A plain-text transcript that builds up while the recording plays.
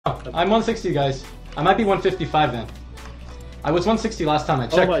I'm 160, guys. I might be 155 then. I was 160 last time I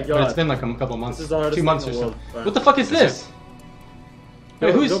checked, my God. but it's been like a couple months. This is the hardest 2 months or thing in so. the world. What the fuck is this?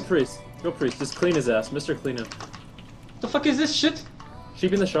 Wait, who's... Go priest. Go priest. Just clean his ass. Mr. Clean him. The fuck is this shit?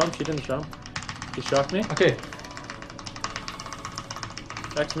 Sheep in the sham. Sheep in the sham. He shocked me. Okay.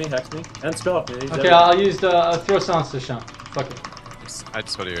 Hex me. Hex me. And spell off me. He's Okay, I'll use the throw silence to Sham. Fuck it. I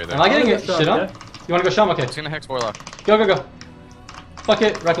just put you right there. Am I getting I'll it go shit Sham, on? yeah? You wanna go Sham? Okay. He's gonna hex Warlock. Go, go, go. Fuck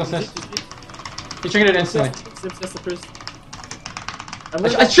it. Recklessness. He triggered it instantly. That's the priest.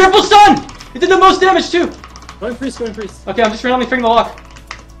 I triple stun! It did the most damage too! Going priest. Going priest. Okay, I'm just randomly freeing the lock.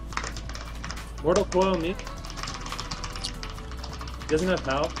 Mortal coil me. He doesn't have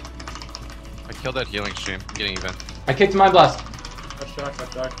power. I killed that healing stream. I'm getting even. I kicked Mind Blast. Got shocked.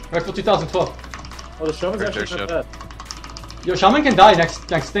 Got shocked. Reckful 2012. Oh, the shaman's First actually not airship. bad. Yo, Shaman can die next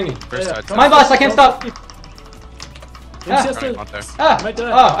thingy. First Yeah, side. come Mind Blast, I can't stop! Yes, Ah. yes, Not there. Ah! Might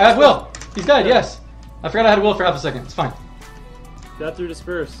die. Oh, I have Will! He's dead, yes. I forgot I had Will for half a second. It's fine. Got through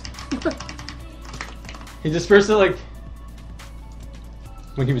disperse. He dispersed it like...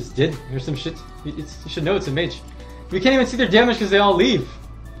 when he was dead or some shit. You should know it's a mage. We can't even see their damage because they all leave.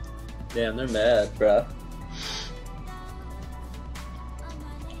 Damn, they're mad, bruh.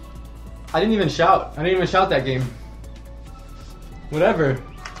 I didn't even shout. I didn't even shout that game. Whatever.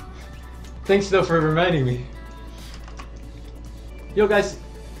 Thanks though for reminding me. Yo guys,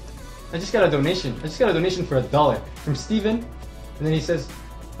 I just got a donation. I just got a donation for $1 from Steven. And then he says,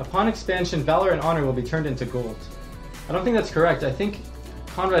 upon expansion, Valor and Honor will be turned into gold. I don't think that's correct. I think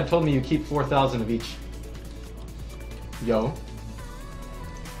Conrad told me you keep 4,000 of each. Yo.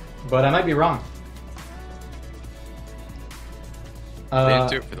 But I might be wrong. They didn't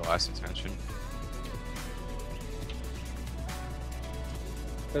do it for the last expansion.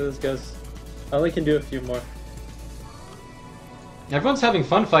 Those guys. I only can do a few more. Everyone's having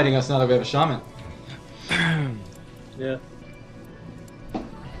fun fighting us now that we have a shaman. Yeah.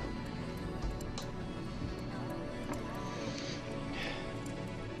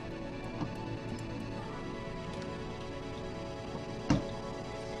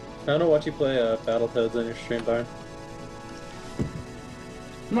 I wanna watch you play Battletoads on your stream, Byron.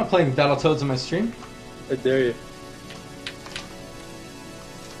 I'm not playing Battletoads on my stream. I dare you.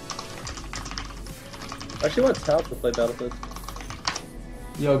 I actually want Tal to play Battletoads.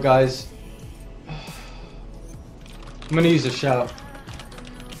 Yo guys. I'm gonna use a shout.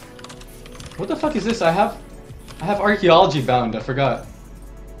 What the fuck is this? I have archaeology bound, I forgot.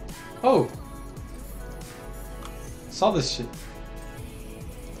 Oh. Saw this shit.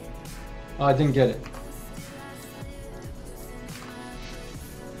 Oh, I didn't get it.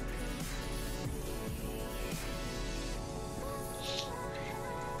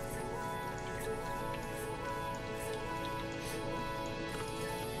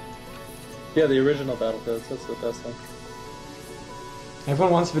 Yeah, the original Battletoads, that's the best one.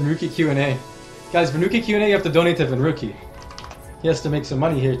 Everyone wants Venruki Q&A. Guys, Venruki Q&A, you have to donate to Venruki. He has to make some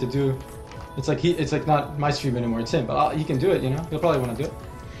money here to do... It's like not my stream anymore, it's him. But he can do it, you know? He'll probably want to do it.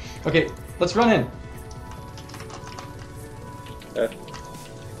 Okay, let's run in. Okay.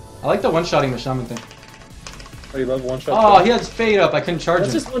 I like the one-shotting the shaman thing. Oh, you love one-shot? Oh, he has fade up. I couldn't charge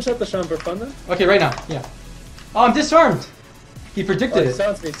Let's him. just one-shot the Shaman for fun then? Okay, right now. Yeah. Oh, I'm disarmed. He predicted it.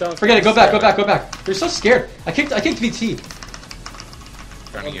 Sounds me, sounds Forget me. it. Go back. Go back. Go back. They're so scared. I kicked VT.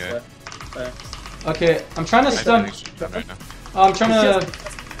 Running you. Thanks. Okay, I'm trying to I stun. don't right now. Oh, I'm trying to.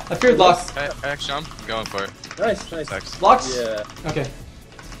 I feared locks. Actually, I'm going for it. Nice, nice. Sex. Locks. Yeah. Okay.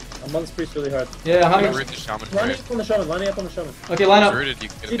 I'm on this priest really hard. Yeah, I'm I'm gonna having. root the shaman Lining first. up on the Shaman, lining up on the Shaman. Okay, line If up. it's rooted, you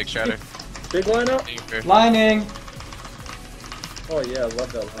can get a big shatter. Big line up? Being fair. Lining. Oh yeah, I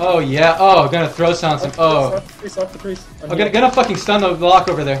love that line. Oh yeah. Oh, gonna throw sound some. Oh. Off the priest. I'm gonna fucking stun the lock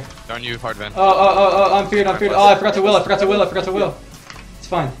over there. Darn you, hard van. Oh, I'm feared. I'm feared. Oh, I forgot to will. I forgot to will. I forgot to will. It's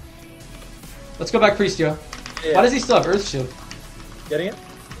fine. Let's go back, priest, yo. Yeah. Why does he still have Earth Shield? Getting it?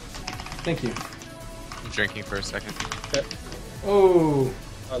 Thank you. I'm drinking for a second. Okay. Oh.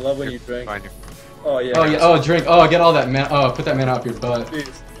 I love when you drink. Fine. Oh yeah. Oh yeah. Oh, drink. Oh, get all that man. Oh, put that man up your butt.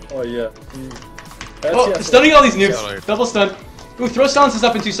 Jeez. Oh yeah. That's, Oh, yeah, stunning all these Yeah. nukes. Double stun. Ooh, throw silence is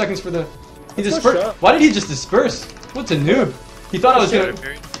up in 2 seconds for the... He Let's go dispersed. shot. Why did he just disperse? What's a noob? He thought I was Shatter gonna...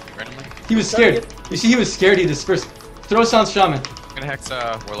 period, randomly. He was scared. You see, he was scared. He dispersed. Throw silence shaman. I'm gonna hex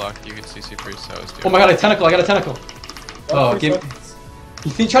Warlock. You can CC priest, so I was doing. Oh my god, a tentacle. I got a tentacle. Oh, give...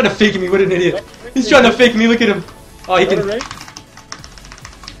 He tried to fake me. What an idiot. He's trying to fake me. Look at him. Oh, he can...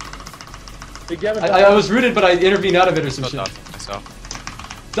 I was rooted, but I intervened out of it or some shit.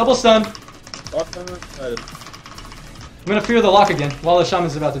 Myself. Double stun. I'm gonna fear the lock again while the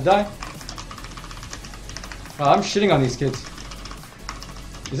shaman's about to die. Wow, I'm shitting on these kids.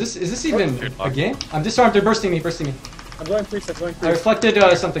 Is this even Good a luck. game? I'm disarmed. They're bursting me. I'm going priest, I'm going I priest.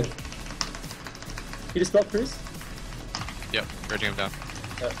 reflected something. You dispelled priest? Yep, raging him down.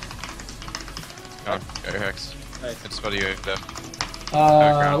 Yeah. Got your hex. Nice. I just about you dead.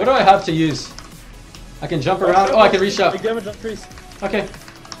 What do I have to use? I can jump around. Oh, I can reach up. Big damage on priest. Okay.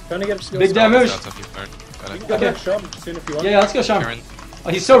 Trying to get a skill. Big damage. That's up you've learned. Got You it. can go Okay. back shove soon if you want. Yeah, let's go, Sean. Karen, Oh,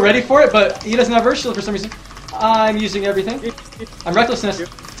 he's so ready for it, but he doesn't have Earth Shield for some reason. I'm using everything. I'm Recklessness.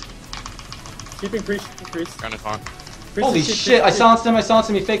 Keeping priest, keeping priest. Karen is on. Priest Holy is cheap, shit, I priest is silenced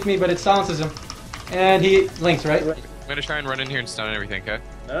him, he faked me, but it silences him. And he linked, right? cheap. I'm gonna try and run in here and stun everything, okay?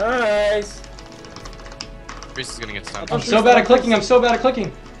 Nice. Priest is gonna get stunned. I'm so bad at clicking,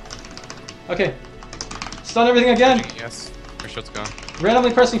 Okay. Stun everything again. Yes. Your shield's gone.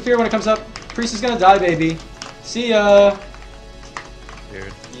 Randomly pressing fear when it comes up. Priest is gonna die, baby. See ya.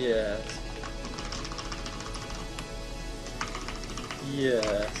 Dude. Yes.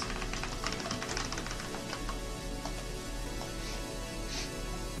 Yes.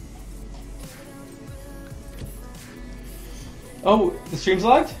 Oh, the stream's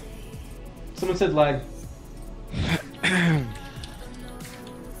lagged? Someone said lag.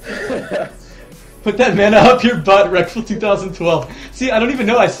 Put that mana up your butt, Reckful 2012. See, I don't even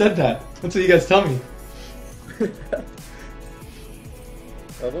know I said that until you guys tell me. I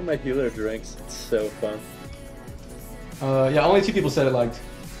love when my healer drinks. It's so fun. Yeah, only 2 people said it lagged.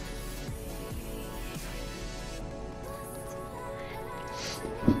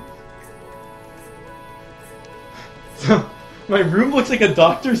 So, my room looks like a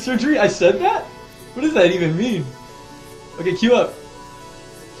doctor's surgery? I said that? What does that even mean? Okay, queue up.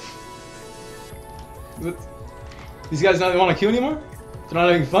 These guys don't want to queue anymore? They're not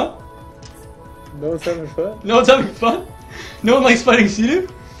having fun? No one's having fun? No one's having fun? No one likes fighting Sidu?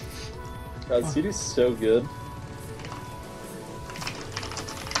 God, CD's so good.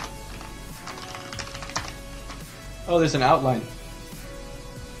 Oh, there's an outline.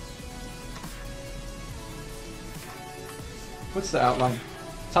 What's the outline?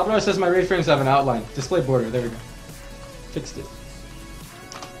 Top bar says my raid frames have an outline. Display border, there we go. Fixed it.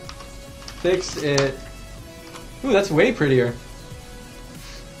 Fix it. Ooh, that's way prettier.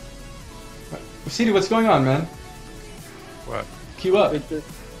 Sidu, what's going on, man? What? Queue up.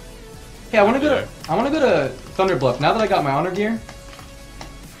 Hey, I wanna go to Thunderbluff. Now that I got my honor gear.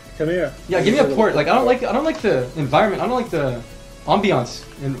 Come here. Yeah, give me a port. Like I don't like the environment. I don't like the ambiance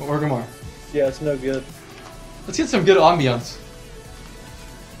in Orgrimmar. Yeah, it's no good. Let's get some good ambiance.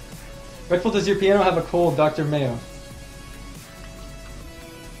 Reckful, does your piano have a cold, Dr. Mayo?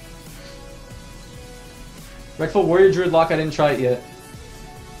 Reckful, Warrior Druid Lock, I didn't try it yet.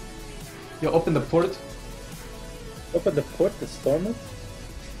 Yo, open the port. Open the port, the stormer?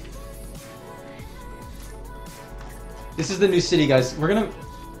 This is the new city, guys. We're gonna...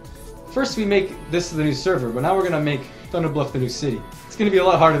 First we make this the new server, but now we're gonna make Thunderbluff the new city. It's gonna be a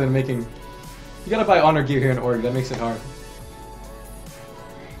lot harder than making... You gotta buy honor gear here in Org, that makes it hard.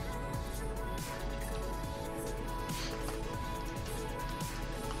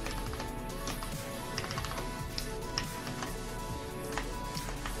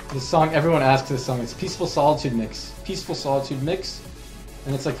 This song, everyone asks this song, it's Peaceful Solitude Mix. Peaceful Solitude Mix,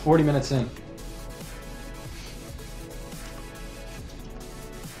 and it's like 40 minutes in.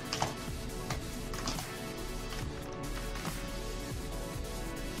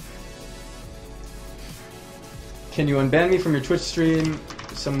 Can you unban me from your Twitch stream?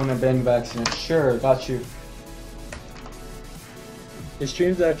 Someone unbanned me by accident. Sure, got you. His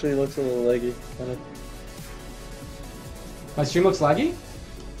streams actually looks a little leggy. Kind of. My stream looks laggy?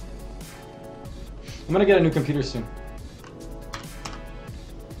 I'm gonna get a new computer soon.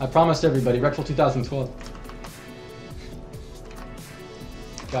 I promised everybody, Reckful 2012.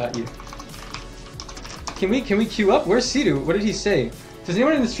 Got you. Can we queue up? Where's Sidu? What did he say? Does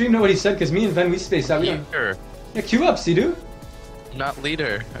anyone in the stream know what he said? Because me and Ven, we spaced out. We don't... Leader. Yeah, queue up, Sidu. I'm not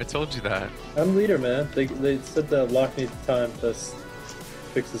leader. I told you that. I'm leader, man. They said that Lock needs time to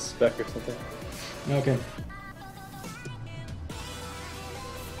fix his spec or something. Okay.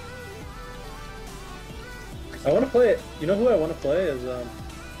 I want to play it. You know who I want to play is the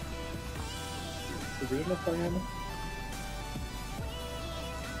original playing Emma?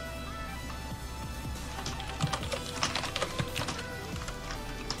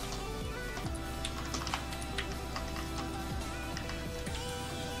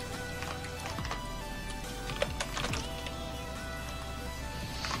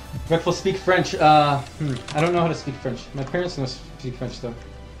 Reckful, speak French. I don't know how to speak French. My parents know speak French though.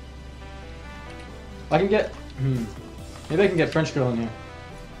 I can get... Maybe I can get French girl in here.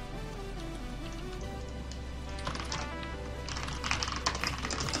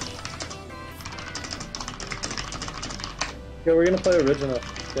 Yeah, we're gonna play original.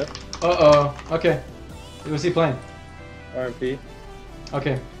 Yeah. Uh-oh. Okay. Who's he playing? RMP.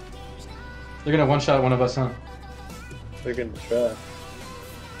 Okay. They're gonna one-shot one of us, huh? They're gonna try.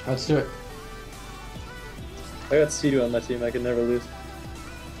 Let's do it. I got C2 on my team. I can never lose.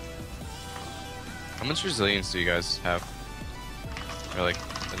 How much resilience do you guys have? Or like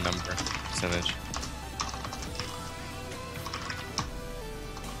the number, percentage?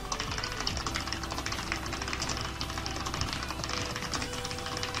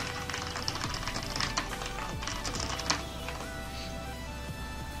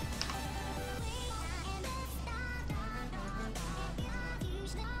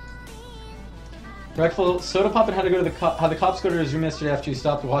 Reckful, Soda Poppin had to go to had the cops go to his room yesterday after he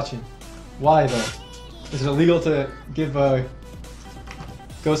stopped watching. Why though? Is it illegal to give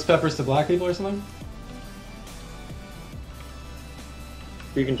ghost peppers to black people or something?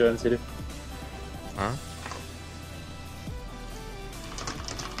 You can join C2. Huh?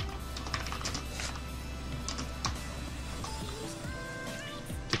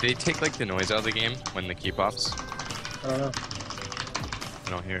 Did they take like the noise out of the game when the key pops? I don't know. I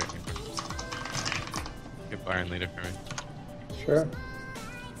don't hear it. Get Byron leader for me. Sure.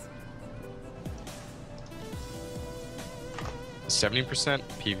 70%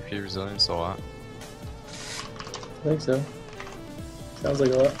 PvP resilience, a lot. I think so. Sounds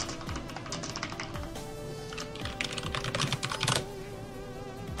like a lot.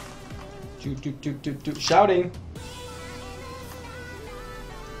 Shouting.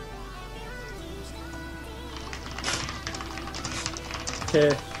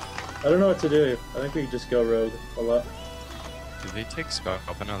 Okay. I don't know what to do. I think we could just go rogue a lot. Did they take Scott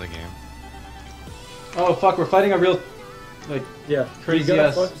up another game? Oh fuck, we're fighting a real, like, Yeah. crazy You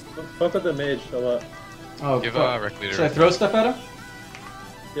gotta ass. fuck with the mage a lot. Oh Give fuck. Rec leader. Should I throw stuff at him?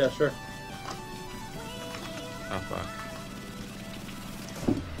 Yeah, sure. Oh fuck.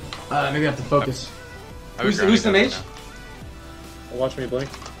 Maybe I have to focus. I would Who's the ground mage? it Well, watch me blink.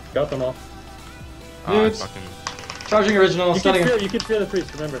 Got them all. now. Oh, I Dudes. fucking... Charging original, stunning him. You can fear the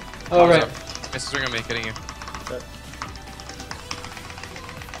priest, remember. Oh right. Mrs. Ring, I'm hitting you. Okay.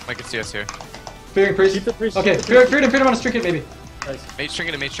 I can see us here. Fearing priest. Keep the priest. Okay, keep the priest. feared him on his trinket maybe. Nice. Mage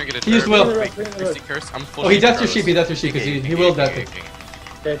trinket, mage trinket. He used will. Christy curse. I'm full Oh, he sheep deathed your regardless. sheep, he deathed your sheep, because he willed death it.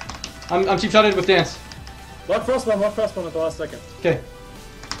 Okay. I'm cheap shotted with dance. Lock frostbomb at the last second. Okay.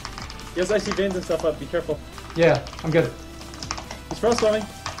 He has icy veins and stuff up, be careful. Yeah, I'm good. He's frostbombing.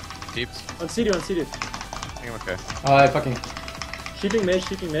 Deeps. On C2, on C2. I think I'm okay. I fucking. Sheeping mage,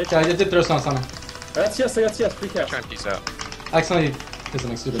 sheeping mage. Yeah, I did throw stones on him. I got CS, free cash. Try and peace out. I accidentally did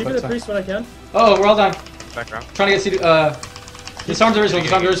something stupid, Keeping but the it's fine. priest when I can. Oh, we're all done. Back around. Trying to get CD. Disarmed original,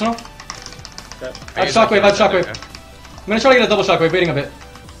 disarmed original. Okay. I have shockwave, I have shockwave. I'm gonna try to get a double shockwave, waiting a bit.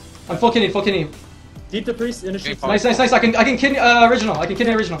 I'm full kidney, full kidney. Deep the priest, in a sheep. Nice, nice, nice. I can kidney original. I can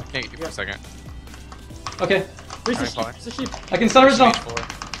kidney original. Can't get you for a second. Okay. Priest Alright, is sheep, fine. priest is sheep. I can stun original. Mage four.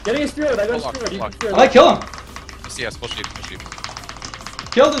 Getting a spirit, I got a Full lock, spirit. You full can lock. I might kill him. You see us, full sheep, full sheep.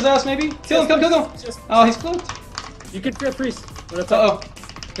 Killed his ass, maybe. Kill him, kill him. Oh, he's cloaked. You can fear priest when it's up. Uh oh.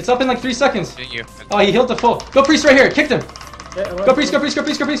 It's up in like 3 seconds. Hitting you. Oh, he healed the full. Go priest right here. Kicked him. Okay, I'm Go on- priest, go priest, go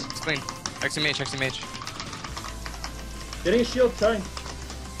priest, go priest. It's clean. Exy mage. Getting a shield, trying.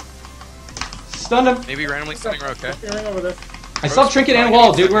 Stunned him. Maybe randomly stunning row, okay? Your ring over there. I stopped trinket and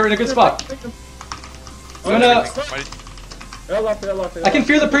wall, dude. We're in a good spot. I'm gonna. Why did- I got locked, I got locked. I can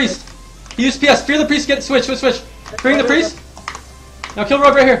fear the priest. He used PS. Fear the priest. Get switch. Fearing the priest. Now kill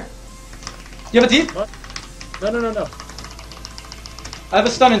rogue right here. You have a deep? No. I have a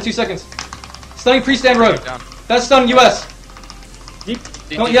stun in 2 seconds. Stunning priest and rogue. Down. That's stun US. Deep.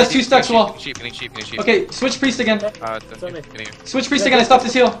 No, he has 2 stacks wall. Getting sheep. Okay, switch priest again. Getting you. Switch priest again. I stopped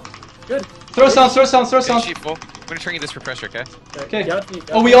his heal. Good. Throw sounds. Getting sheep full. I'm gonna trinket this for pressure, okay? Okay. Got me,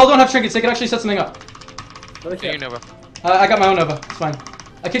 got Oh, we me. all don't have trinkets. They can actually set something up. Another Getting cap. you, Nova. I got my own Nova. It's fine.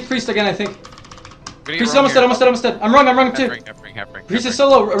 I kicked priest again, I think. Priest Priest is almost dead. I'm wrong too. Half ring. Priest is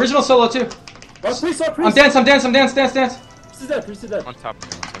solo. Original solo too. Oh, priest, oh, I'm priest. dance. Priest is dead. On top.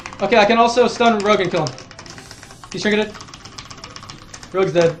 Okay, I can also stun Rogue and kill him. He's trinketed.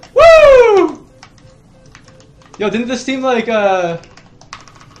 Rogue's dead. Woo! Yo, didn't this team like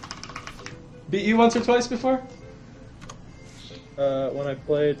beat you once or twice before? When I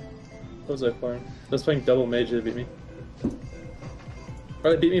played, what was I playing? I was playing double mage, they beat me.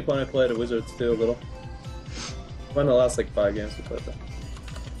 Or they beat me when I played a wizards too, a little. One of the last like 5 games we played that.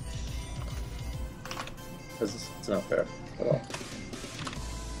 Because it's not fair at all.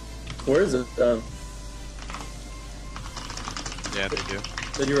 Where is it? Yeah, they do.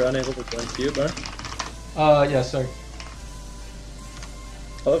 Said you were unable to join queue, Bar? Yeah, sorry.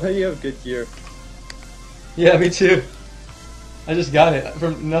 I love how you have good gear. Yeah, me too. I just got it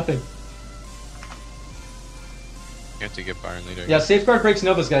from nothing. You have to get Byron leader. Yeah, safeguard breaks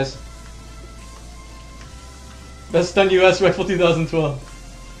Novas, guys. Best stun US Reckful 2012.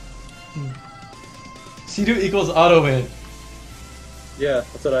 C2 equals auto win. Yeah,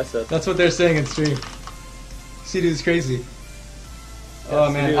 that's what I said. That's what they're saying in stream. C2 is crazy. Yeah,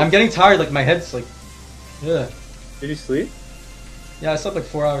 Oh man, C2. I'm getting tired. Like my head's like, yeah. Did you sleep? Yeah, I slept like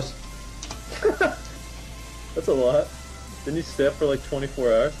 4 hours. That's a lot. Didn't you stay up for like 24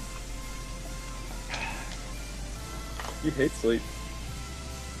 hours? You hate sleep.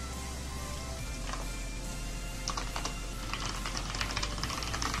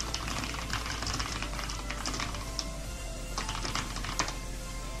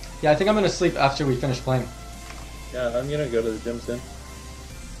 Yeah, I think I'm gonna sleep after we finish playing. Yeah, I'm gonna go to the gym soon.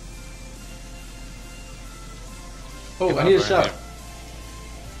 Oh, Get I need a up, shot. Byron.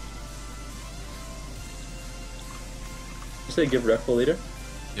 You say give Reckful leader?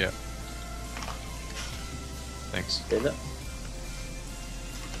 Yeah. Thanks. Say that.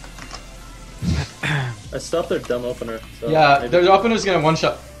 I stopped their dumb opener. So Yeah, maybe- their opener's gonna one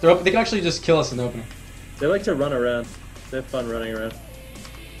shot. They can actually just kill us in the opener. They like to run around. They have fun running around.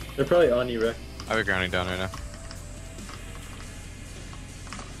 They're probably on you, Rick. I'll be grounding down right now.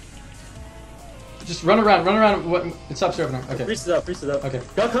 Just run around, run around. What? It stops your opener. Okay. Priest is up, priest is up. Okay.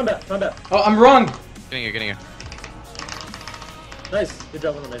 Go, combat, combat. Oh, I'm wrong. Getting you, getting you. Nice, good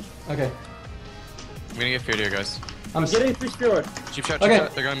job on the mage. Okay. I'm gonna get feared here, guys. I'm Getting a priest forward. Cheap shot, Okay. cheap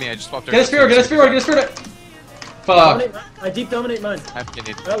shot. They're going me. I just swapped Get his fear, get his fear, get his fear. Fuck. Dominate mine. I deep dominate mine. Half you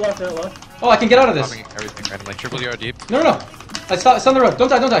need. Outlaw, outlaw. Oh, I can get out of this. Popping everything randomly. Triple DR deep. No, no, no. I stop on the road. Don't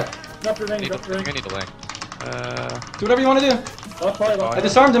die, don't die. Drop the ring, Need drop to, the ring. I need to lay. Do whatever you want to do. Lock fire, lock I fire.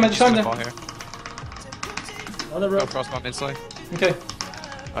 disarmed him, I disarmed him. Fall here. On the Go road. crossbomb instantly. Okay.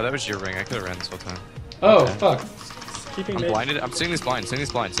 Oh, that was your ring. I could have ran this whole time. Oh, Okay. fuck. Keeping I'm mage. blinded. I'm seeing these blind. Seeing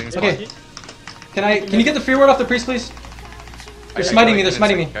these blind. Seeing these Okay. blind. Can you get the fear ward off the priest, please? They're smiting me, they're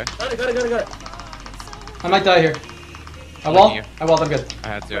smiting me. Okay. Got it, got it, got it, got it. I might die here. I Liking walled? you. I walled, I'm good. I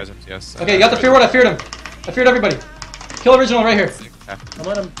had to. I had to. Yes. Okay, you got the fear ward, I feared him. I feared everybody. Kill original right here. Yeah. I'm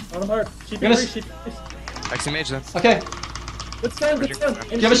on him hard. Sheep Gonna priest, sheep priest. Actually, mage them. Okay. Good stun, good stun.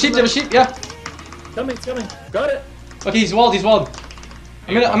 Do you have a sheep? Do you have a sheep? Yeah. Coming, it's coming. Got it. Okay, he's walled, he's walled.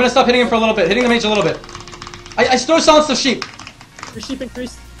 I'm gonna stop hitting him for a little bit. Hitting the mage a little bit. I throw silence the sheep. Your sheep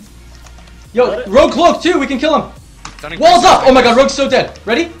increased. Yo, Got it. rogue cloak too, we can kill him. Stunning Walls priest. up! Oh my god, rogue's so dead.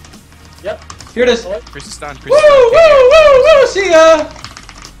 Ready? Yep. Here it is. Oh, Priest is stunned. Woo, Priest is stunned. woo, woo, woo, see ya!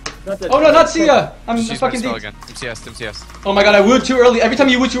 not dead. Oh no, not see ya! I'm She's fucking spell deep. again. MCS. MCS. Oh my god, I wooed too early. Every time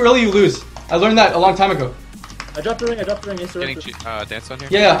you woo too early, you lose. I learned that a long time ago. I dropped the ring, I dropped the ring. Getting Insurrector. dance on here.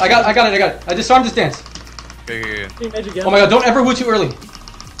 Yeah, I got it. I disarmed his dance. Good. Keeping mage again. Oh my god, don't ever woo too early.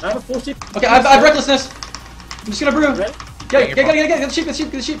 I have a full sheep. Okay, I have recklessness. I'm just gonna brew. Ready? Yeah, get the sheep, get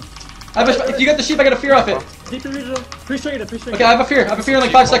the sheep. If you get the sheep, I get a fear off it. Deep and regional. Pre-string it, pre-string Okay, I have a fear in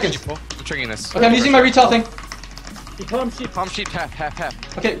like 5 seconds. I'm triggering this. Okay, I'm using my retail thing. He palm sheep. Palm sheep.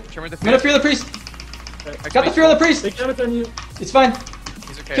 Half. Okay, Turn with the I'm gonna fear the priest. Okay. Got the fear of the priest. Big damage on you. It's fine.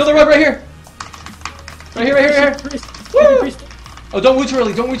 He's okay. Kill the rogue right here. Right here. Priest. Woo! Priest. Oh, don't woo too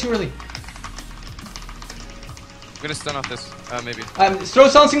early. Don't woo too early. I'm gonna stun off this. Maybe. Throw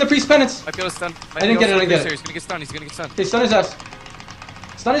silencing the priest penance. I feel a stun. I didn't get it, I didn't get it. He's gonna get stunned. He's gonna get stunned. Okay, stun his ass.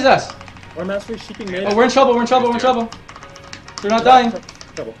 Stun his ass. Or mastery sheeping mage. Oh, we're in trouble. They're not dying.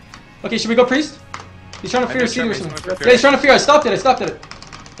 Trouble. Okay, should we go priest? He's trying to I fear know, a seed or he's something. trying to Yeah, he's trying to fear. I stopped it.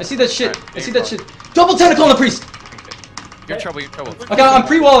 I see that shit. Alright, I see you're that shit. Double tentacle on the priest. You're in trouble. Okay, I'm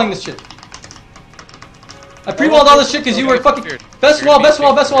pre-walling this shit. I pre-walled all this shit because you were fucking best wall.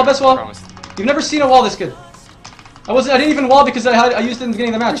 Promised. You've never seen a wall this good. I didn't even wall because I used it in the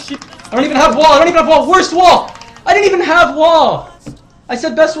beginning of the match. I don't even have wall. Worst wall. I didn't even have wall. I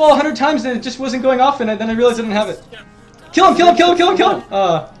said best wall 100 times and it just wasn't going off, and then I realized I didn't have it. Kill him.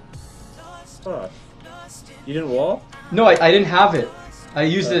 Fuck. You didn't wall? No, I didn't have it. I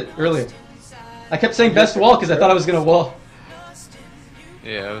used it earlier. I kept saying best wall because I thought I was gonna wall.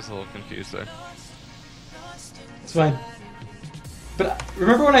 Yeah, I was a little confused there. It's fine. But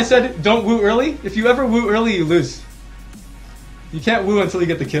remember when I said don't woo early? If you ever woo early, you lose. You can't woo until you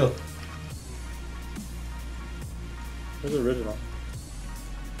get the kill. Where's the original?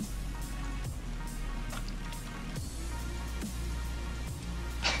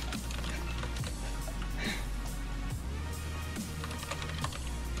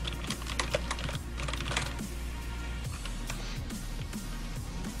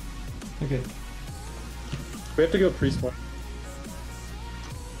 Okay. We have to go priest more.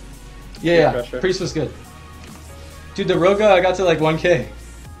 Yeah. Pressure. Priest was good. Dude, the Roga, I got to like 1k.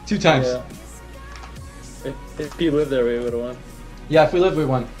 2 times. Yeah. If you lived there, we would have won. Yeah, if we live, we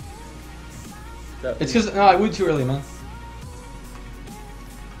won. It's because no, I wooed too early, man.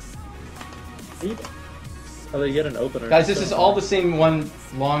 Oh, they get an opener. Guys, this is all the same one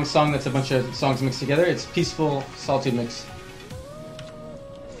long song that's a bunch of songs mixed together. It's Peaceful Solitude Mix.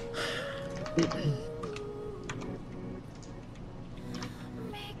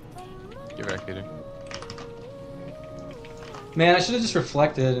 Get back, Peter. Man, I should have just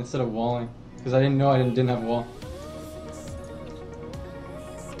reflected instead of walling. Because I didn't know I didn't have a wall.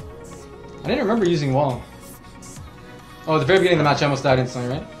 I didn't remember using wall. Oh, at the very beginning of the match I almost died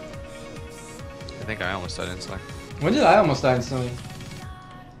instantly, right? I think I almost died instantly. When did I almost die instantly?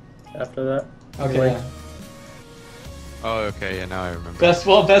 After that. Okay, yeah. Oh, okay, yeah, now I remember. Best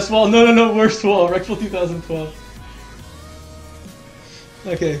wall, no, worst wall. Reckful 2012.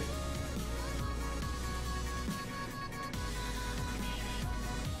 Okay.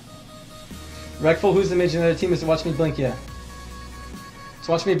 Reckful, who's the mage in the other team, is to watch me blink, yeah.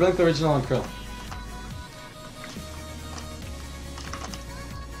 So watch me blink the original on Krill.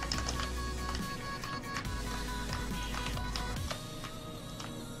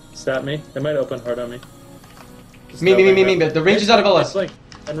 Stab me. They might open hard on me. Me, but the range is out of LS. Blink.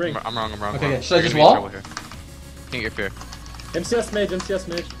 And ring. I'm wrong. Okay, yeah. Should I just You're gonna wall? be in trouble here. Can't get fear. MCS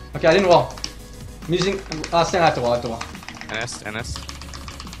mage. Okay, I didn't wall. I'm using... stand, I have to wall, NS.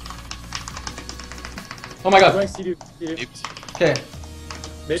 Oh my god. Going CD. Deeped. Okay.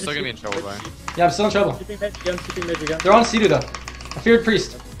 You're still gonna be in trouble, Brian. Yeah, I'm still in trouble. Keeping mage again. They're on Sea-Doo though. I feared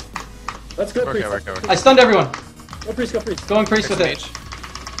Priest. Let's go, Okay, priest. okay. I stunned everyone. Go, priest. Going Priest Hex with mage.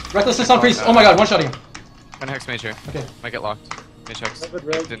 it. Recklessness on Priest. Oh my god, one-shotting him. Gonna hex mage here. Okay. Might get locked. Mage hex.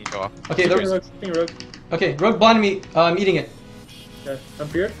 Rogue. Didn't go off. Okay, Keeping rogue. okay, Rogue blinded me. I'm eating it. Okay, I'm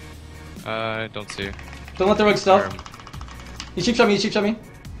feared. Don't see. Don't let the Rogue stealth. He cheap shot me.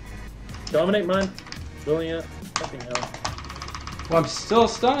 Dominate mine. Building it. Fucking hell. Well, I'm still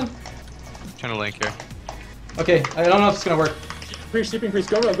stunned. Trying to link here. Okay, I don't know if it's gonna work. Keeping priest.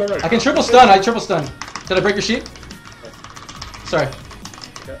 Go rogue. I can triple stun. Did I break your sheet? Sorry.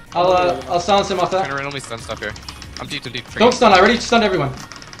 Okay. I'll silence him off Trying to that. randomly stun stuff here. I'm deep. Don't stun. I already stunned everyone.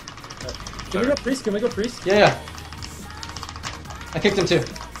 Can we go priest? Yeah. I kicked him too.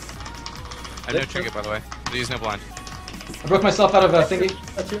 I know trinket, by the way. Use no blind. I broke myself out of a thingy.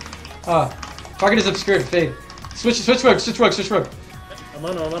 Got you. Target is obscured. Fade. Switch rogue. I'm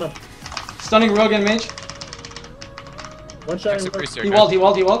on him. Stunning rogue and mage. One shot. Hex a priest here. He walled.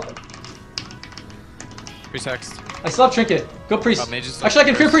 Priest hexed. I still have trinket. Go priest. Mage is Actually, I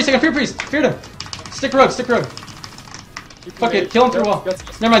can fear priest. Feared him. Stick rogue. Fuck it. Kill him through wall.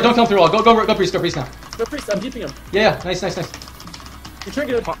 Never mind. Don't kill him through wall. Go priest now. Go priest. I'm deeping him. Yeah. Nice. You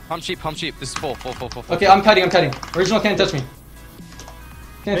trinketed. Pump sheep. This is full. Okay, I'm cutting. Original can't touch me.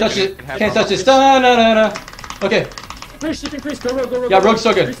 Can't touch it. Can have Can't one. touch it. No. Okay. Priest. Go rogue. Yeah, rogue's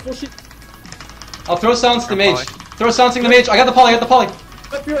so good. Priest, full sheep. I'll throw silence to the I'm mage. Throw silencing the mage. I got the poly. I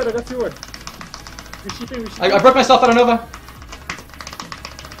got fear word. We're sheeping. I broke myself out of Nova.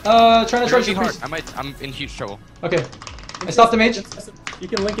 Trying to charge the hard. priest. I'm in huge trouble. Okay. I stopped the mage. You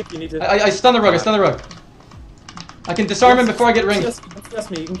can link if you need to. I stun the rogue. I can disarm him before I get ringed. Yes,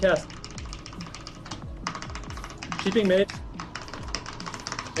 me. You can cast. Sheeping mage.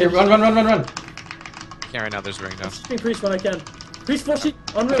 Okay, run. Can't right now. There's a ring now. Sheeping priest when I can. Priest full sheep.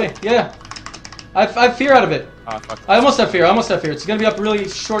 On road. Okay, yeah. I have fear out of it. Ah, fuck. I almost have fear. It's gonna be up really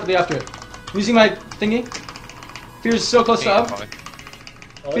shortly after it. I'm using my thingy. Fear's so close to up.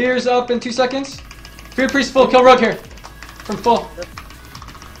 Fear's up in 2 seconds. Fear priest full. Kill rogue here. From full.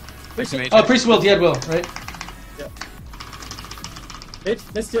 Hex mage. Oh, priest willed. He had will, right? Yeah. Mage,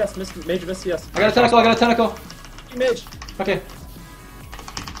 missed yes. Mage missed yes. I got a tentacle. Mage. Okay.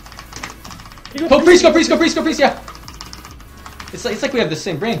 You Go priest, yeah. It's like we have the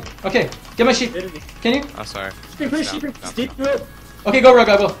same brain. Okay, get my sheep. Can you? Oh, sorry. Sheeping priest. Deep road. Okay, go rogue,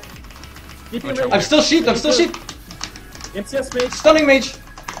 I will. Deep Which road. one? I'm still sheep. MCS mage. Stunning mage.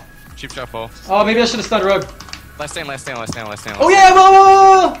 Cheap shot full. Oh, maybe I should have stunned rogue. Last stand. Oh yeah,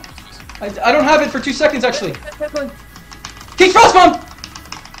 whoa. I don't have it for 2 seconds actually. King Frostbomb!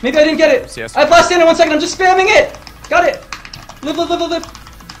 Maybe I didn't get it. Yes. I have last stand in 1 second. I'm just spamming it. Got it. Live.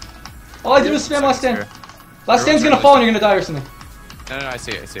 All I did was spam last stand. Last stand's gonna fall and you're gonna die or something. No, I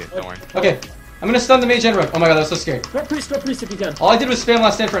see it. Don't worry. Okay. I'm gonna stun the mage and rogue. Oh my god, that was so scary. Go priest if you can. All I did was spam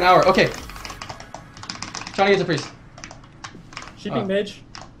last stand for an hour. Okay. Trying to get the priest. Sheeping mage.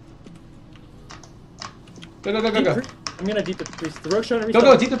 Go. I'm gonna deep the priest. The rogue shot.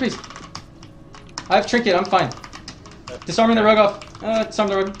 Go, deep the priest. I have trinket, I'm fine. Disarming the rogue off. Disarm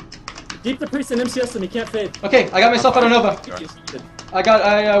the rogue. Deep the priest and MCS him, he can't fade. Okay, I got myself out of Nova.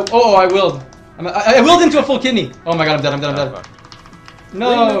 I willed. I willed into a full kidney. Oh my god, I'm dead.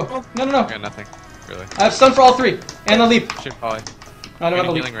 No. No. I got nothing. Really. I have stun for all three. And the leap. Should probably. I don't have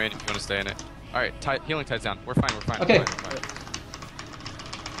a leap. Healing rain if you want to stay in it. Alright, healing tide's down. We're fine, we're fine. Okay. We're fine.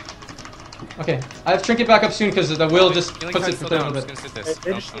 Okay. I have trinket back up soon because the will just Healing puts it tide's for still a down. I'm little just bit. gonna sit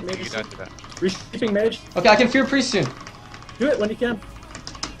this. Mage, Don't think you died to that. Reshaping mage. Okay, I can fear priest soon. Do it when you can.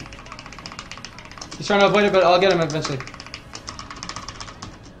 He's trying to avoid it, but I'll get him eventually.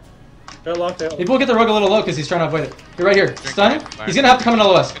 Got locked out. Maybe we'll get the rogue a little low because he's trying to avoid it. You're right here. Stun. Fire. He's gonna have to come in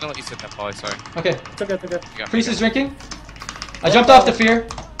LOS. I'm gonna let you sit that poly, sorry. Okay. It's okay, it's okay. You got Priest me, is drinking. I jumped off the fear.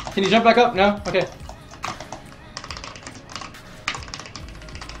 Can you jump back up? No? Okay.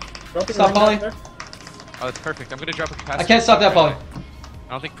 Dropping Stop ring poly. back there. Oh, that's perfect. I'm gonna drop a capacity. I can't stop that poly.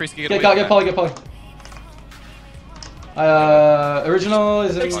 I don't think Priest can get Get away with get that. poly, get poly. Original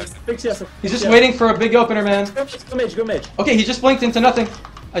is in... Fix yes. He's just waiting for a big opener, man. Go mage, go mage. Okay, he just blinked into nothing.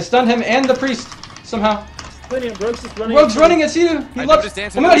 I stunned him and the priest somehow. Rogue's just running. Rogue's running at Sidu. He I loves. noticed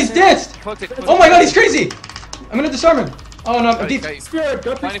dancing, Oh my god, he's danced. Cloaked it, Oh my god, he's crazy. I'm gonna disarm him. Oh no, I'm deep. Spirit,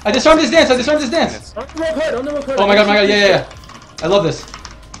 go priest. I disarmed his dance. I disarmed his dance. On the rogue card, on the rogue card. Oh my god, yeah. I love this.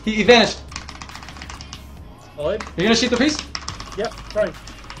 He vanished. Polyed. You're gonna shoot the priest? Yep, trying.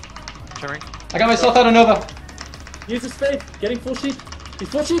 Turning. I got myself out of Nova. Use his spade. Getting full sheep. He's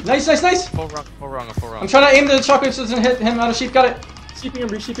full sheep. Nice. Full wrong, full wrong, full wrong. I'm trying to aim the shockwaves so it doesn't hit him out of sheep. Got it. Sheeping him,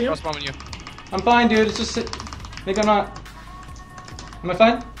 resheeping him. Cross bombing you. I'm fine, dude. It's just... Maybe I'm not. Am I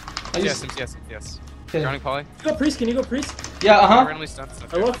fine? Yes. Okay. Grounding poly. Go priest, can you go priest? Yeah, Randomly stun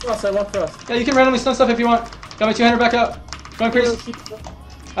stuff. I lock cross. Yeah, you can randomly stun stuff if you want. Got my two-hander back out. Going priest.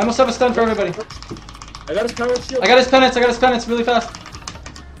 I almost have a stun for everybody. I got his power shield. I got his penance really fast.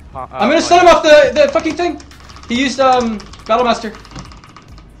 I'm gonna Poly. stun him off the fucking thing. He used Battlemaster.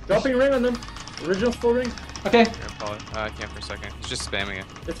 Dropping ring on them. Original full ring. Okay. Yeah, poly. I can't for a second. It's just spamming it.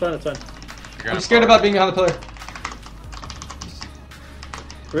 It's fine. You're I'm grounding scared poly. about being behind the pillar.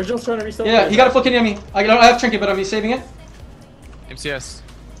 Original's trying to reset. Yeah, he got a full kidney on me. I have trinket, but I'm saving it. MCS.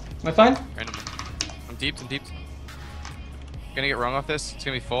 Am I fine? Randomly. I'm deep. Gonna get wrong off this. It's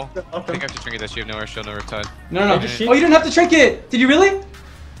gonna be full. I think I have to trinket this. You have no air shield, no riptide. No. just Oh, you didn't have to trinket. Did you really?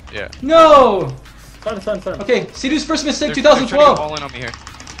 Yeah. No. Fine. Okay, Sidu's first mistake, They're trying to go 2012. all in on me here.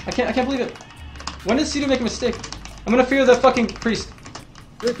 I can't believe it. When did Sidu make a mistake? I'm gonna fear the fucking priest.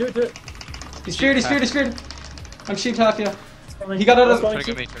 Do it. He's feared. I'm sheeped half, yeah. He got out of- Trying to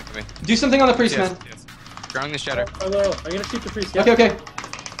get me. Do something on the priest, man. Yes. Grounding the shatter. I will. I'm gonna shoot the priest. Yeah. Okay.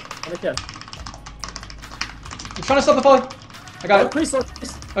 When I can. I'm trying to stop the poly. I got it. Priest.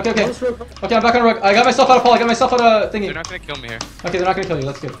 Okay. Bonus rogue. Okay, I'm back on rogue. I got myself out of poly. I got myself out of thingy. They're not gonna kill me here. Okay, they're not gonna kill you.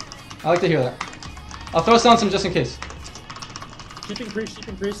 That's good. I like to hear that. I'll throw down some just in case. Keeping priest.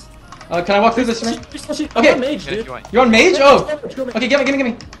 Can I walk through this? Sheep. Okay. I'm mage, Yeah, if dude. you want. You're on mage? Oh. Go mage. Okay, get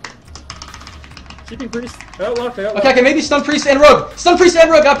me. Keeping priest. I got locked. Okay, maybe stun priest and rogue. Stun priest and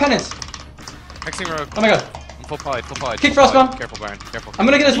rogue got penance. Hexing rogue. Oh my god. I'm full poly. Kick full poly. frostbomb. Careful, Byron. Careful. I'm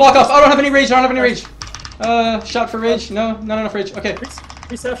gonna get his walk off. I don't have any rage. Shot for rage. No, not enough rage. Okay.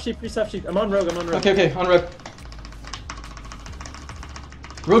 Priest half sheep. I'm on rogue. Okay, on rogue.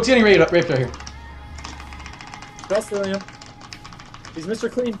 Rogue's getting raped right here. Cross stealing him. He's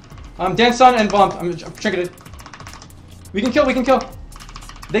Mr. Clean. Dance on and bomb. I'm triggered. We can kill. They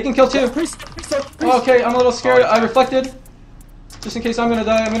can kill too. Priest. Oh, okay, I'm a little scared. I reflected. Just in case I'm gonna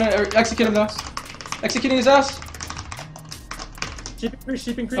die. I'm gonna execute him though. Executing his ass.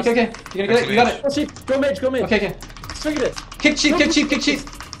 Keeping priest. Okay. You gonna get it? You got it. Go sheep. Go mage. Okay. Triggered it. Kick cheap.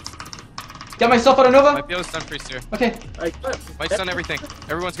 Got myself out of Nova. Might be able to stun priest here. Okay. Might stun everything.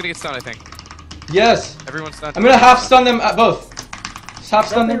 Everyone's gonna get stunned, I think. Yes. Everyone's stunned. I'm gonna half stun them at both. Just half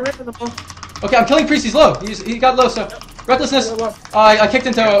stun them. Okay, I'm killing priest. He's low. He got low, so recklessness. I kicked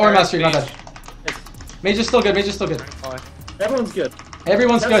into Aura Mastery. Not bad. Mage is still good. Everyone's good.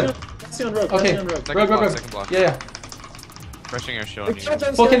 Everyone's good. That's on rogue. Okay. Rogue. Second block. Yeah. Refreshing air shield on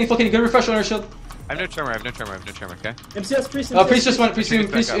you. Full kidney. Good refresh on our shield. I have no tremor, okay? MCS priest. Priest just went. Priest soon.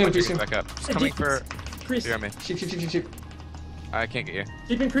 Back up. Just coming for... Priest. Fear me. Sheep. I can't get you.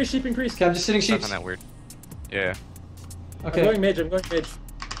 Keeping priest. Okay, I'm just sitting sheep. Stuck on that weird. Yeah. I'm Okay. going mage.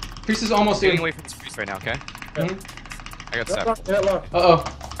 Priest is almost Getting in. away from this priest right now, okay? Mhm. I got stepped. Uh-oh.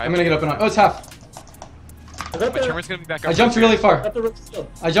 I'm gonna get up and on. Oh, it's half. I My tremor's gonna be back up. I jumped really far. got the rogue shield.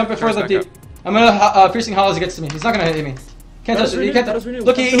 I jumped before the Tremor's deep. I'm gonna piercing hollow as he gets to me. He's not gonna hit me. Can't touch it. He can't. That was renewed.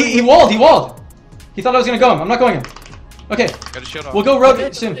 Look, he walled. He thought I was gonna go him. I'm not going him. Okay. Got a shield off. We'll go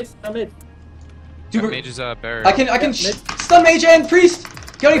rogue soon. I'm mid. Dude, Mage is barrier. I can stun mage and priest.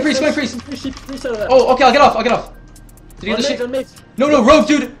 Going priest. Priest out of that. Oh, okay. I'll get off. Did you get the shit? On mage. No, rogue,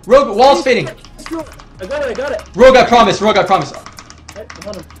 dude. Rogue, wall's fading. I got it. Rogue, I promise. Right, I'm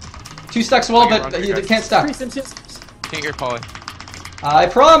on him. 2 stacks wall, but he can't stack. Priest, MCS. Can't get poly. I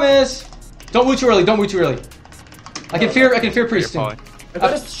promise. Don't woo too early. Don't woo too early. I can fear priest soon. I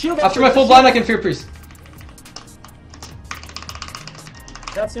got a shield After my full blind, I can fear priest.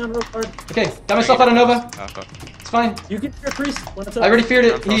 That's the real card. Okay, got myself out of Nova. Oh, fuck. It's fine. You can fear priest when it's up. I already feared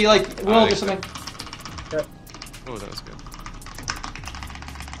it. He like willed or something. Yeah. Oh, that was good.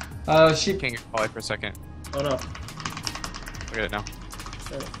 Sheep. Can't get poly for a second. Oh no. Look at it now.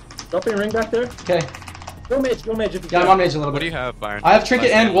 Dropping a ring back there. Okay. Go mage if you Yeah, I'm can. on mage a little What do bit. you have, Byron? I have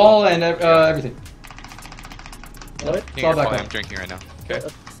trinket Last and name. wall and everything. What? It's all back poly. up. I'm drinking right now. Okay.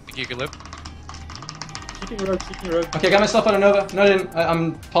 Think you can live? Keeping rogue, keeping rogue. Okay, got myself out of Nova. No, I didn't.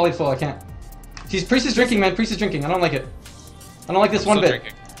 I'm poly full. I can't. Priest is drinking, man. Priest is drinking. I don't like it. I don't like this one Still bit.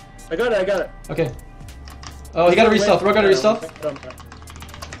 drinking. I got it. Okay. Oh, he got a re-stealth. Rogue got a re-stealth.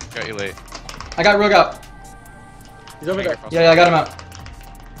 Got you late. I got Rogue out. He's over there. Yeah, I got him out.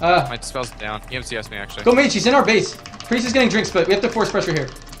 My spell's down. He MCS me actually. Go mage. He's in our base. Priest is getting drinks, but we have to force pressure here.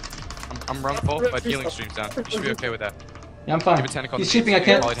 I'm run full, but healing stream's down. You should be okay with that. Yeah, I'm fine. Give it tentacle. He's sheeping. I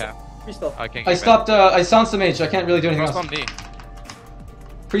can't. Poly'd half. I can't. I stopped. I silenced the mage. I can't really do anything Cross else. bomb me.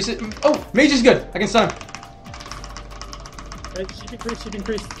 Priest. Oh, mage is good. I can stun him. Sheeping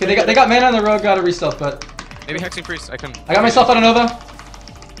priest. Okay, they got mana on the rogue. Got a re-stealth, but Maybe hexing priest. I can. I got myself out of Nova.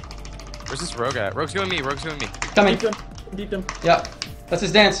 Where's this rogue at? Rogue's doing me. Coming. Deep them. Yeah, that's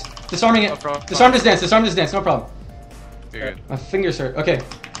his dance. Disarming it. Oh, bro. Disarm his dance. No problem. You're good. My fingers hurt. Okay. I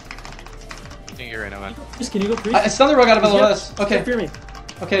think you're right now, man. Priest, can you go priest? I stunned the rogue out of LOS. Okay. Fear me.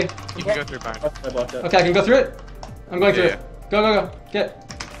 Okay. You can go through, Byron. I blocked that. Okay, I can go through it. I'm going through Yeah, it. Go. Get.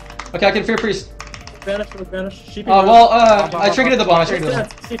 Okay, I can fear priest. Vanish. Sheeping Well, I trinketed the bomb.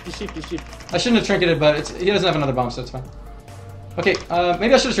 Sheep. I shouldn't have trinketed, but he doesn't have another bomb, so it's fine. Okay,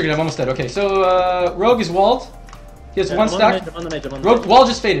 maybe I should have triggered. I'm almost dead. Okay, so rogue is walled. He has one stack. I'm on the mage. Rogue wall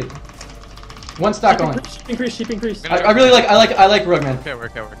just faded. One stack only. Sheeping priest. I really like rogue, man. Okay.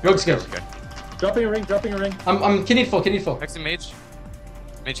 Rogue's good. Okay. Dropping a ring. I'm kidney full. Hexing mage.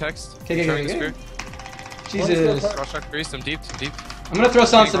 Mage hex. Okay. Throwing the spear. Jesus. Cross shock priest. I'm deep. I'm gonna throw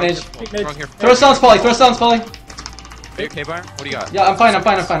silence to mage. Wrong here. Throw silence poly. Are you okay, Byron? What do you got? Yeah, I'm fine.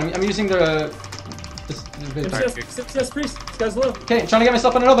 I'm using the. Yes, priest. This guy's low. Okay, trying to get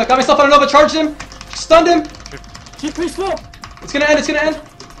myself on a Nova. Got myself on a Nova. Charged him. Stunned him. Sheep priest low. It's gonna end.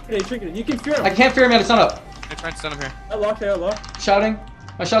 Okay, trinket. You can fear him. I can't fear him yet. It's not up. I'm trying to stun him here. I locked. Shouting.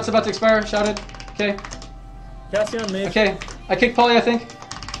 My shot's about to expire. Shouted. Okay. Cassian mage. Okay. I kicked poly, I think.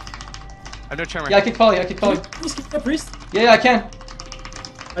 I have no charm. Yeah, I kicked poly. Please keep the priest. Yeah, I can.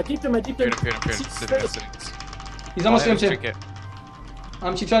 I deeped him. Feared him. Sitting. He's almost Poly, doing too. trinket.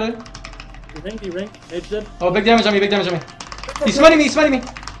 Cheap shotted. Ring. Mage dead. Oh, big damage on me. He's smiting me.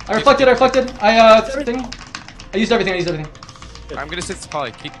 I reflected. I used everything. I'm gonna sit this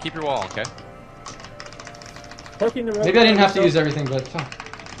poly. Keep your wall, okay? Poking the rogue. Maybe I didn't have to use everything, but fuck.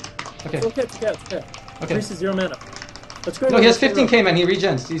 Okay. It's okay. Okay. Priest is 0 mana. Let's go. No, he has 15k, man. He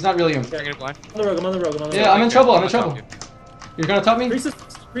regens. He's not really him. Trying to get blind. I'm on the rogue. Yeah, I'm in trouble. Okay. You're gonna top me? Priest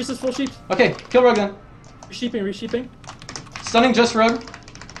is full sheep. Okay, kill Rogue then. Resheeping. Stunning just Rogue.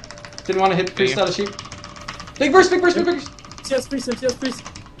 Didn't want to hit priest out of sheep. Big burst. MCS priest.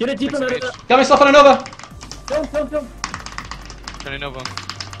 Get it deep in out of that. Got myself on a Nova. Come. Trying to Nova him.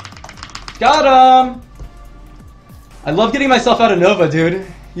 Got him. I love getting myself out of Nova, dude.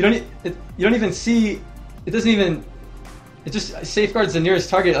 You don't even see. It doesn't even. It just safeguards the nearest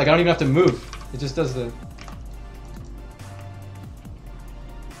target. Like I don't even have to move. It just does the.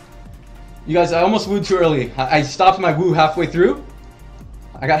 You guys, I almost wooed too early. I stopped my woo halfway through.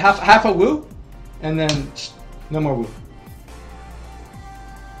 I got half a woo, and then no more woo.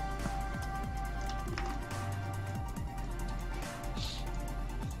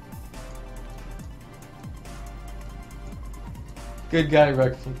 Good guy,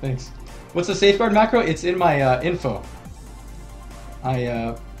 Reckful. Thanks. What's the safeguard macro? It's in my info.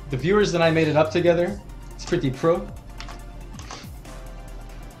 The viewers and I made it up together. It's pretty pro.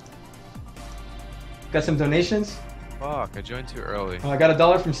 Got some donations. Fuck, I joined too early. I got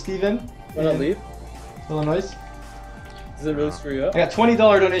 $1 from Steven. Wanna leave? Illinois. Does it really screw you up? I got $20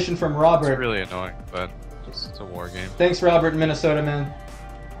 donation from Robert. It's really annoying, but it's a war game. Thanks, Robert, in Minnesota, man.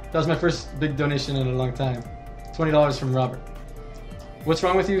 That was my first big donation in a long time. $20 from Robert. What's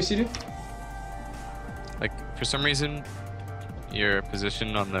wrong with you, Sidu? Like, for some reason, your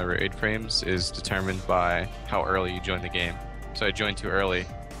position on the raid frames is determined by how early you join the game. So I joined too early.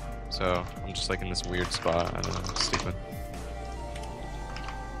 So I'm just like in this weird spot. I don't know, it's stupid.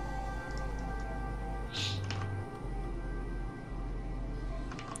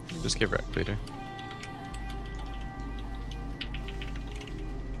 Just give rep later.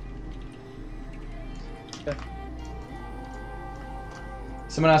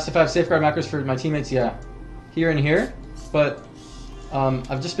 Someone asked if I have safeguard macros for my teammates. Yeah, here and here, but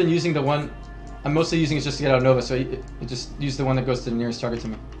I've just been using the one. I'm mostly using it just to get out Nova, so it just use the one that goes to the nearest target to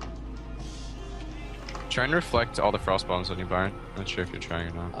me. Try and reflect all the frost bombs on you, Byron. Not sure if you're trying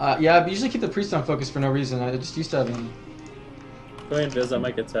or not. Yeah, I usually keep the priest on focus for no reason. I just used to having him. Going invis, I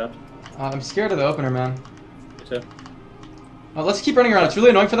might get tapped. I'm scared of the opener, man. Me too. Let's keep running around. It's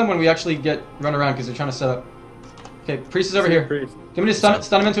really annoying for them when we actually get run around because they're trying to set up. Okay, priest is over here. Priest. Do you want me to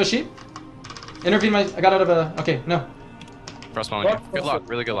stun him into a sheep? Intervene my... I got out of a... Okay, no. Frost bomb on you. Good luck.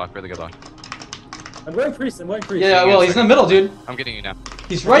 Really good luck. Really good luck. I'm going priest. I'm going priest. Yeah, well, he's in the middle, dude. I'm getting you now.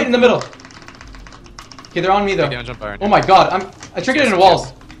 He's right in the middle. Okay, they're on me, though. Down, jump, Byron. Oh my god, I triggered it in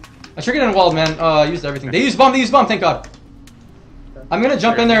walls. I triggered it in walls, man. I used everything. They used bomb, thank god. I'm gonna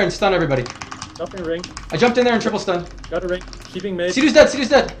jump in there and stun everybody. Jumping ring. I jumped in there and triple stun. Got a ring. Keeping mage. Sidhu's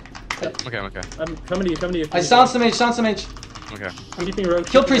dead. Okay, okay. I'm coming to you. I silenced the mage. Okay. I'm keeping rogue.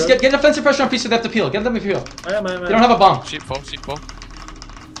 Kill priest, get offensive pressure on priest so they have to peel. Get them to peel. I am. They don't have a bomb. Sheep full.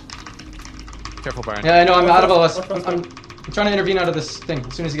 Careful, Byron. Yeah, I know, I'm out of LS. I'm trying to intervene out of this thing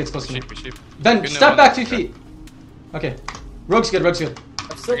as soon as he gets close to me. Sheep. Ben, Good, step no, back no, 2 feet. Okay. Rogue's good. I'm You're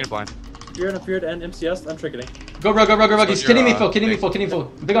still gonna blind. feared and MCS. I'm triggering. Go, rogue. He's kidding me full.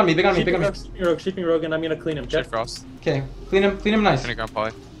 Big on me. Sheeping rogue, and I'm gonna clean him. Shit frost. Okay, clean him nice. Underground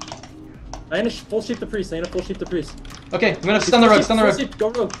poly. I'm gonna full sheep the priest. Okay, I'm gonna stun the rogue. Go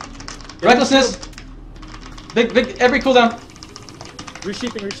rogue. Recklessness. Big, every cooldown.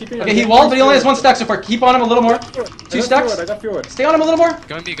 Resheeping. Okay, he walled, but he only has 1 stack so far. Keep on him a little more. 2 stacks. I got forward. Stay on him a little more.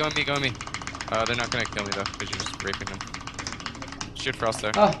 Go me. They're not gonna kill me though, because you're just raping them. Shoot frost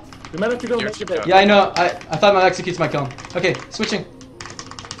there. We might have to go make it there. Yeah, I know. I thought my executes might kill him. Okay, switching.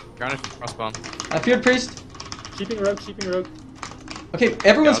 Grounded frost bomb. I feared priest. Sheeping rogue. Okay,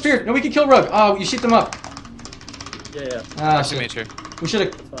 everyone's Gouge. feared. No, we can kill rogue. Oh, you shoot them up. Yeah. Shit. Mage here. We should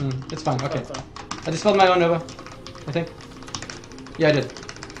have. It's fine. Okay. I dispelled my own Nova. I think. Yeah, I did.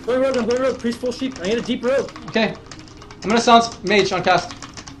 I'm going rogue. Priest full sheep. I need a deep rogue. Okay. I'm gonna silence mage on cast.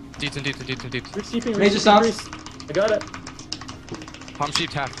 Deep. Resheeping. Major silence. I got it. Palm sheep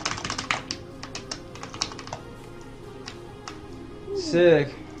tap.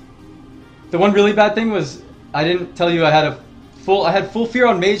 Sick. The one really bad thing was I didn't tell you I had full fear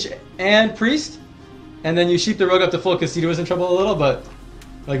on mage and priest, and then you sheep the rogue up to full because Sidhu was in trouble a little, but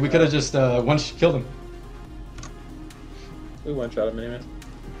like we could have just killed him. We one-shot him anyway.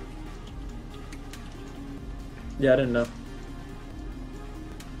 Yeah, I didn't know.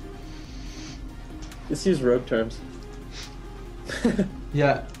 Let's use rogue terms.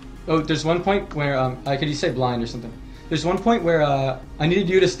 Yeah. Oh, there's one point where could you say blind or something? There's one point where I needed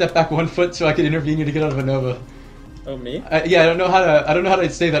you to step back 1 foot so I could intervene you to get out of a Nova. Oh, me? Yeah, I don't know how to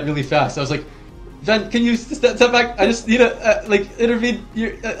say that really fast. I was like, Ven, can you step back? I just need to intervene.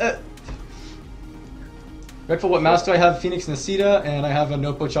 Reckful, what mouse do I have? Phoenix Nasita, and I have a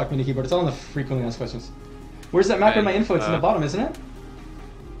Notebook Chalk mini keyboard. It's all in the frequently asked questions. Where's that macro in my info? It's in the bottom, isn't it?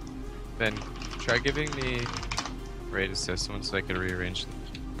 Then try giving me raid assist once so I can rearrange the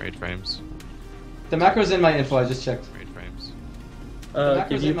raid frames. The macro's in my info. I just checked. Raid frames.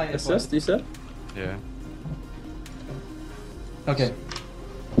 Give you assist, you said? Yeah. Okay.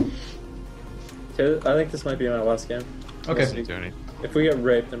 Okay, I think this might be my last game. Okay. Don't do anything. If we get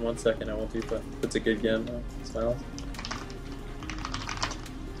raped in 1 second, I won't be, but if it's a good game, it's my last.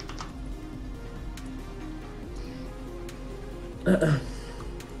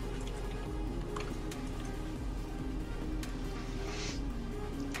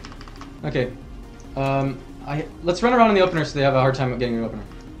 Okay. Let's run around in the opener so they have a hard time getting an opener.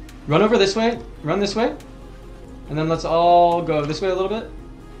 Run over this way. Run this way. And then let's all go this way a little bit.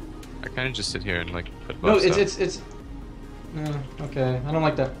 I kind of just sit here and like put No, buffs up. it's. Okay, I don't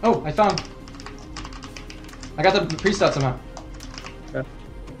like that. Oh, I found. I got the priest out somehow. Okay.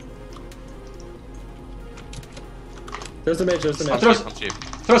 There's the mage.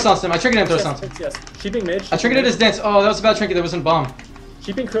 Throw silence him. I triggered him. Throw silence. Yes. Sheeping mage. I triggered his dance. Oh, that was a bad trinket. There wasn't bomb.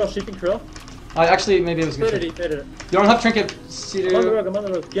 Sheeping krill. Actually, maybe it was good. Faded it. You don't have trinket. I'm on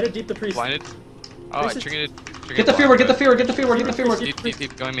the road. Get it deep the priest. Blinded. Oh, I triggered. Get the fear word. Get the fear word.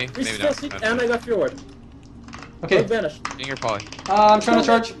 Deep. Going me. Priest Maybe still not. sheep, and I got fear word. Okay. Rogue vanished. Getting your poly. I'm trying to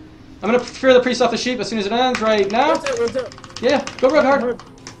charge. I'm gonna fear the priest off the sheep as soon as it ends right now. Rogue's out. Yeah, go rogue hard.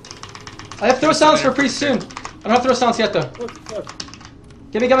 I have throw silence for priest soon. I don't have throw silence yet though. Look.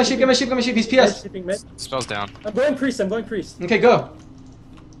 Get my sheep. He's PS. Sheeping mage. Spells down. I'm going priest. Okay, go.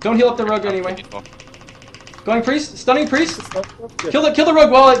 Don't heal up the rogue anyway. Going priest. Stunning priest. Kill the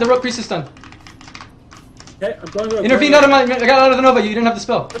rogue while the rogue priest is stunned. Okay, I'm going rogue. Intervene out of my. I got out of the Nova. You didn't have the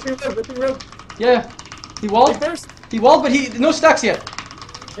spell. Ripping rogue. Yeah. He walled. He burst. He walled, but no stacks yet.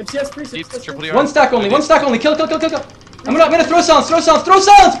 MCS priest. Deeds, MCS triple priest. DR. One stack only. One stack only. Kill. I'm gonna throw silence. Throw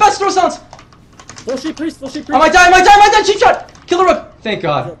silence. Best throw silence. Full sheep priest. Full sheep I priest. might die. Cheap shot. Kill the rook. Thank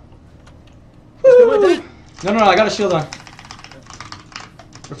God. Woo! No. I got a shield on.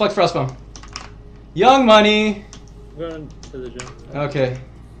 Reflect frostbomb. Young money. I'm going to the gym. Okay.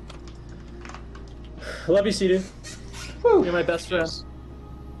 I love you, Cedu. Woo. You're my best friend.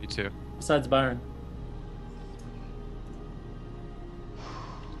 You too. Besides Byron.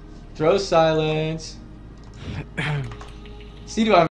 Throw silence. See, do I?